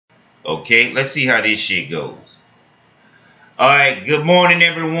Okay, let's see how this shit goes. Alright, good morning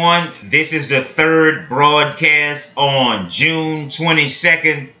everyone. This is the third broadcast on June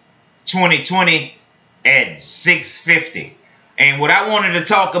 22nd, 2020 at 6:50. And what I wanted to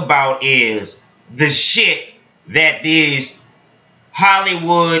talk about is the shit that these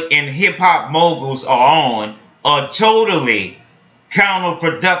Hollywood and hip hop moguls are on are totally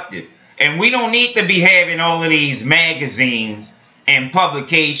counterproductive. And we don't need to be having all of these magazines and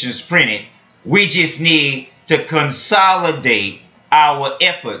publications printed. We just need to consolidate our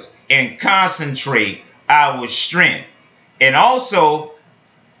efforts and concentrate our strength. And also,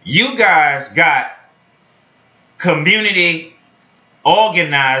 you guys got community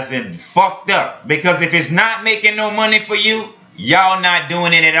organized and fucked up, because if it's not making no money for you, y'all not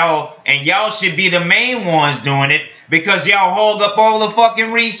doing it at all, and y'all should be the main ones doing it because y'all hog up all the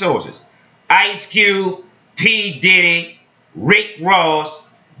fucking resources. Ice Cube, P. Diddy, Rick Ross,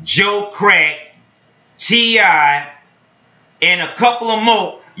 Joe Crack, T.I., and a couple of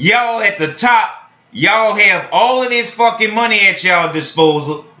more. Y'all at the top, y'all have all of this fucking money at y'all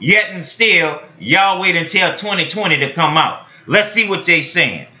disposal, yet and still, y'all wait until 2020 to come out. Let's see what they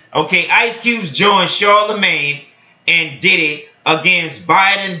saying. Okay, Ice Cube's joined Charlemagne and Diddy against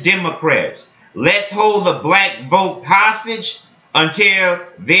Biden Democrats. Let's hold the black vote hostage until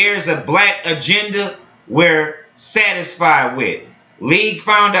there's a black agenda we're satisfied with. League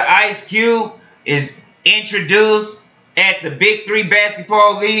founder Ice Cube is introduced at the Big Three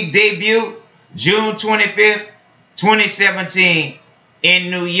Basketball League debut June 25th, 2017 in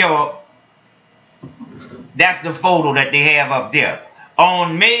New York. That's the photo that they have up there.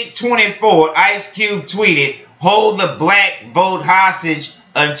 On May 24th, Ice Cube tweeted, "Hold the black vote hostage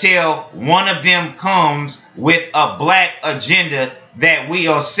until one of them comes with a black agenda that we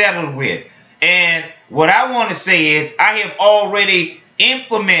are settled with." And what I want to say is, I have already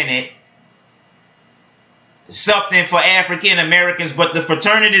implemented something for African Americans, but the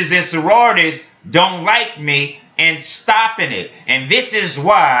fraternities and sororities don't like me and stopping it. And this is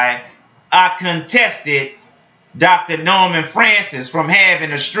why I contested Dr. Norman Francis from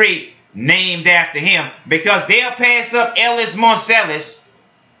having a street named after him, because they'll pass up Ellis Marcellus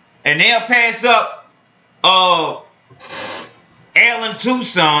and they'll pass up Allen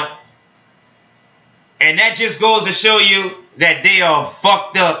Toussaint, and that just goes to show you that they are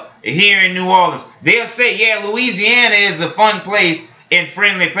fucked up here in New Orleans. They'll say, yeah, Louisiana is a fun place and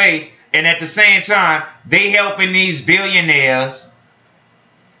friendly place, and at the same time, they helping these billionaires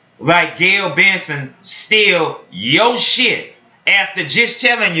like Gail Benson steal your shit after just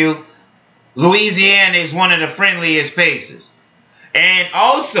telling you Louisiana is one of the friendliest places. And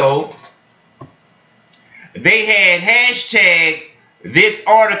also, they had hashtag this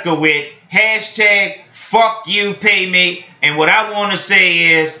article with hashtag fuck you pay me. And what I want to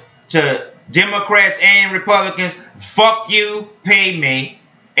say is to Democrats and Republicans, fuck you pay me.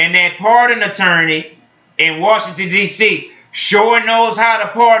 And that pardon attorney in Washington, D.C. sure knows how to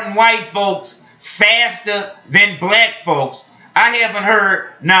pardon white folks faster than black folks. I haven't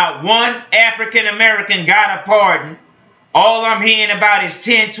heard not one African American got a pardon. All I'm hearing about is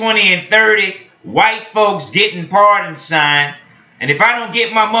 10, 20, and 30 white folks getting pardon signed. And if I don't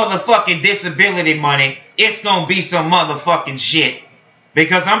get my motherfucking disability money, it's gonna be some motherfucking shit.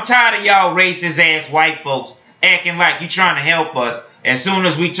 Because I'm tired of y'all racist ass white folks acting like you trying to help us. As soon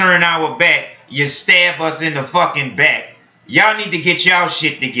as we turn our back, you stab us in the fucking back. Y'all need to get y'all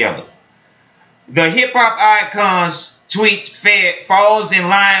shit together. The hip hop icons tweet falls in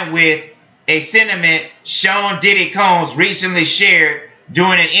line with a sentiment Sean Diddy Combs recently shared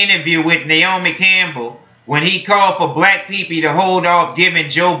during an interview with Naomi Campbell, when he called for black people to hold off giving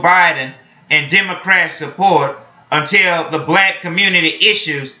Joe Biden and Democrats support until the black community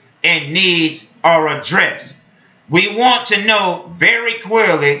issues and needs are addressed. We want to know very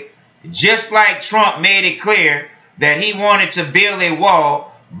clearly, just like Trump made it clear that he wanted to build a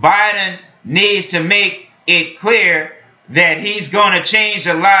wall, Biden needs to make it clear that he's going to change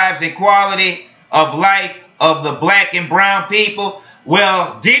the lives and quality of life of the black and brown people.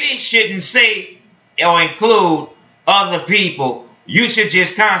 Well, Diddy shouldn't say or include other people. You should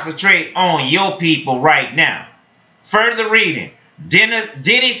just concentrate on your people right now. Further reading,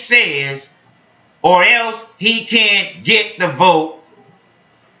 Diddy says, or else he can't get the vote.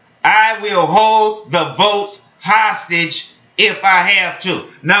 I will hold the votes hostage if I have to.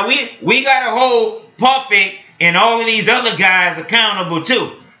 Now, we got to hold Puffy and all of these other guys accountable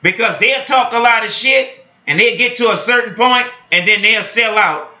too, because they'll talk a lot of shit and they'll get to a certain point and then they'll sell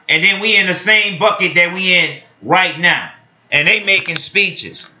out, and then we in the same bucket that we in right now, and they making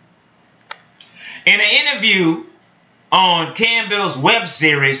speeches. In an interview on Campbell's web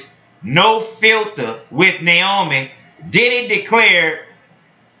series, No Filter with Naomi, Diddy declared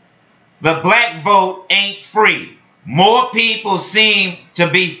the black vote ain't free. More people seem to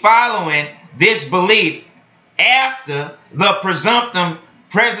be following this belief after the presumptive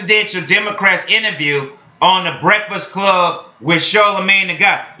presidential Democrats interview on the Breakfast Club with Charlamagne the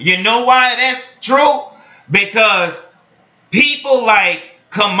God. You know why that's true? Because people like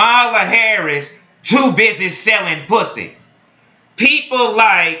Kamala Harris too busy selling pussy. People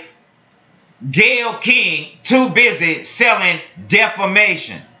like Gayle King too busy selling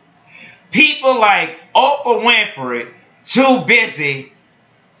defamation. People like Oprah Winfrey too busy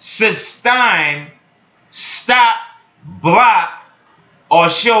sustain, stop, block, or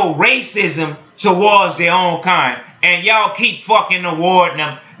show racism towards their own kind. And y'all keep fucking awarding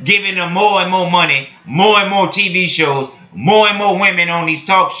them, giving them more and more money, more and more TV shows, more and more women on these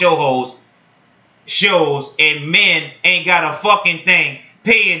talk shows, and men ain't got a fucking thing,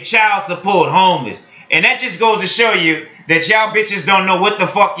 paying child support, homeless. And that just goes to show you that y'all bitches don't know what the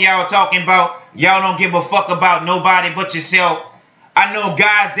fuck y'all talking about. Y'all don't give a fuck about nobody but yourself. I know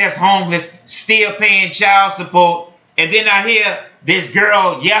guys that's homeless still paying child support. And then I hear this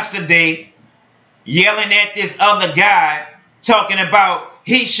girl yesterday yelling at this other guy talking about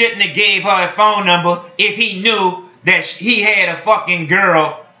he shouldn't have gave her a phone number if he knew that he had a fucking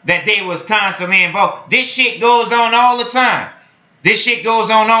girl that they was constantly involved. This shit goes on all the time. This shit goes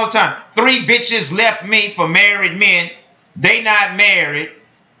on all the time. 3 bitches left me for married men. They not married.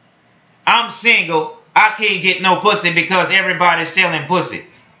 I'm single. I can't get no pussy because everybody's selling pussy.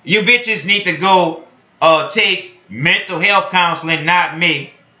 You bitches need to go take mental health counseling, not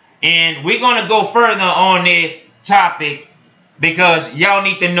me. And we're going to go further on this topic because y'all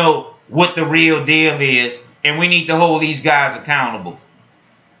need to know what the real deal is. And we need to hold these guys accountable.